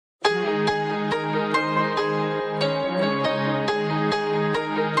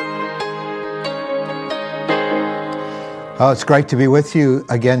Oh, it's great to be with you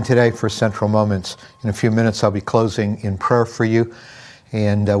again today for Central Moments. In a few minutes, I'll be closing in prayer for you,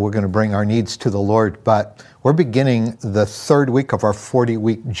 and we're going to bring our needs to the Lord. But we're beginning the third week of our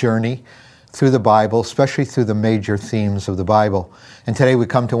 40-week journey through the Bible, especially through the major themes of the Bible. And today we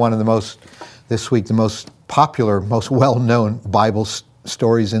come to one of the most popular, most well-known Bible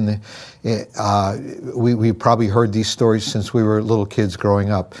stories in the. We probably heard these stories since we were little kids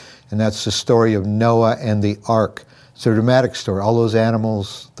growing up, and that's the story of Noah and the Ark. It's a dramatic story. All those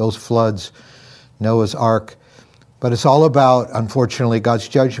animals, those floods, Noah's Ark. But it's all about, unfortunately, God's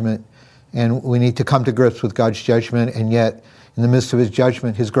judgment. And we need to come to grips with God's judgment. And yet, in the midst of his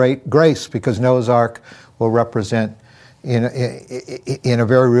judgment, his great grace, because Noah's Ark will represent, in a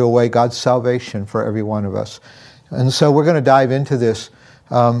very real way, God's salvation for every one of us. And so we're going to dive into this.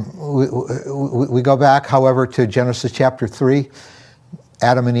 We go back, however, to Genesis chapter 3.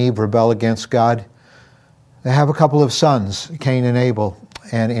 Adam and Eve rebel against God. They have a couple of sons, Cain and Abel.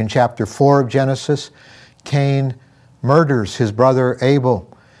 And in chapter 4 of Genesis, Cain murders his brother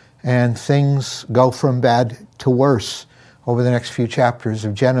Abel. And things go from bad to worse over the next few chapters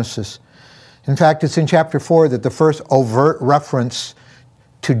of Genesis. In fact, it's in chapter 4 that the first overt reference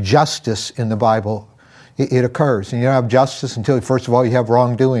to justice in the Bible, it occurs. And you don't have justice until, first of all, you have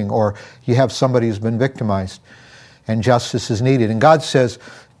wrongdoing or you have somebody who's been victimized. And justice is needed. And God says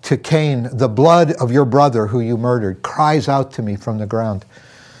to Cain, the blood of your brother who you murdered cries out to me from the ground.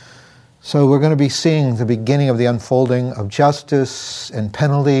 So we're going to be seeing the beginning of the unfolding of justice and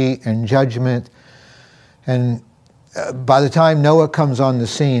penalty and judgment. And by the time Noah comes on the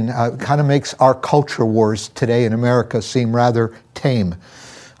scene, it kind of makes our culture wars today in America seem rather tame.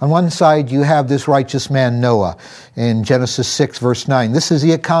 On one side, you have this righteous man, Noah, in Genesis 6, verse 9. This is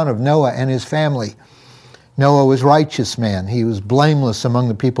the account of Noah and his family. Noah was a righteous man. He was blameless among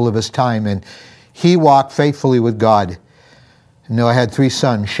the people of his time, and he walked faithfully with God. Noah had 3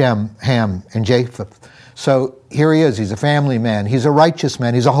 sons, Shem, Ham, and Japheth. So here he is. He's a family man. He's a righteous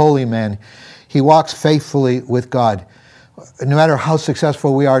man. He's a holy man. He walks faithfully with God. No matter how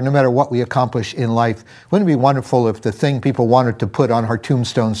successful we are, no matter what we accomplish in life, wouldn't it be wonderful if the thing people wanted to put on our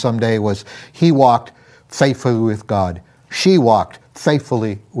tombstone someday was, he walked faithfully with God. She walked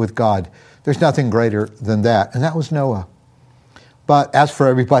faithfully with God. There's nothing greater than that. And that was Noah. But as for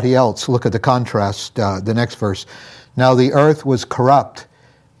everybody else, look at the contrast, the next verse. Now the earth was corrupt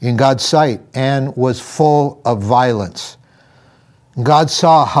in God's sight and was full of violence. God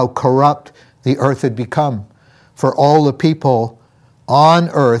saw how corrupt the earth had become, for all the people on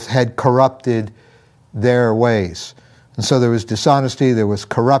earth had corrupted their ways. And so there was dishonesty, there was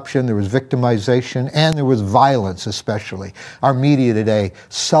corruption, there was victimization, and there was violence especially. Our media today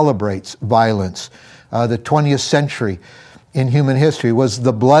celebrates violence. The 20th century in human history was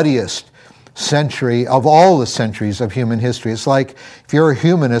the bloodiest century of all the centuries of human history. It's like, if you're a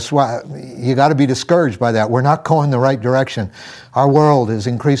humanist, well, you got to be discouraged by that. We're not going the right direction. Our world is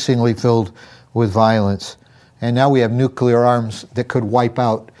increasingly filled with violence. And now we have nuclear arms that could wipe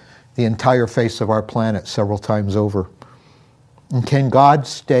out the entire face of our planet several times over. And can God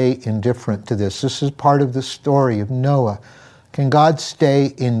stay indifferent to this? This is part of the story of Noah. Can God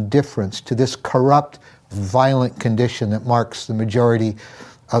stay indifferent to this corrupt, violent condition that marks the majority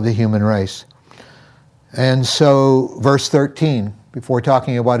of the human race? And so, verse 13, before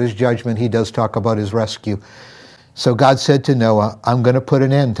talking about his judgment, he does talk about his rescue. So God said to Noah, I'm going to put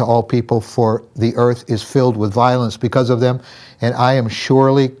an end to all people, for the earth is filled with violence because of them, and I am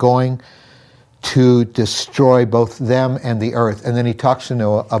surely going to destroy both them and the earth. And then he talks to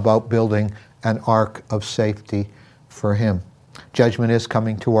Noah about building an ark of safety for him. Judgment is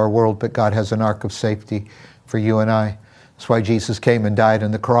coming to our world, but God has an ark of safety for you and I. That's why Jesus came and died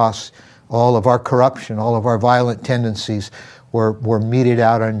on the cross. All of our corruption, all of our violent tendencies were meted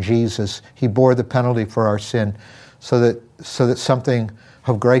out on Jesus. He bore the penalty for our sin so that something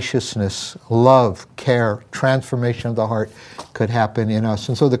of graciousness, love, care, transformation of the heart could happen in us.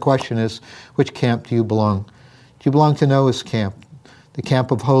 And so the question is, which camp do you belong? Do you belong to Noah's camp, the camp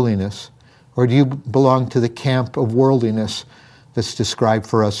of holiness? Or do you belong to the camp of worldliness that's described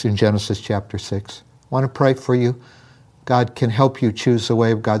for us in Genesis chapter 6? I want to pray for you. God can help you choose the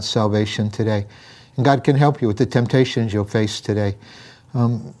way of God's salvation today. And God can help you with the temptations you'll face today.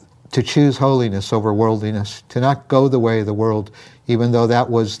 To choose holiness over worldliness, to not go the way of the world, even though that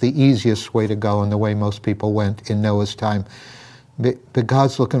was the easiest way to go and the way most people went in Noah's time. But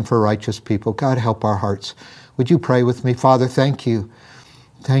God's looking for righteous people. God, help our hearts. Would you pray with me? Father, thank you.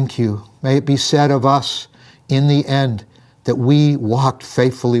 Thank you. May it be said of us in the end that we walked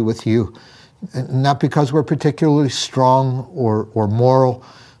faithfully with you, not because we're particularly strong or moral,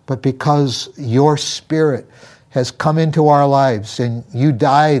 but because your Spirit has come into our lives, and you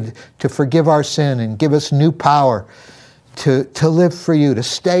died to forgive our sin and give us new power to live for you, to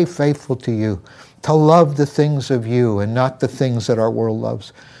stay faithful to you, to love the things of you and not the things that our world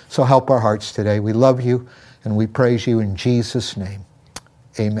loves. So help our hearts today. We love you and we praise you in Jesus' name.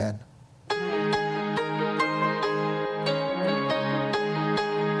 Amen.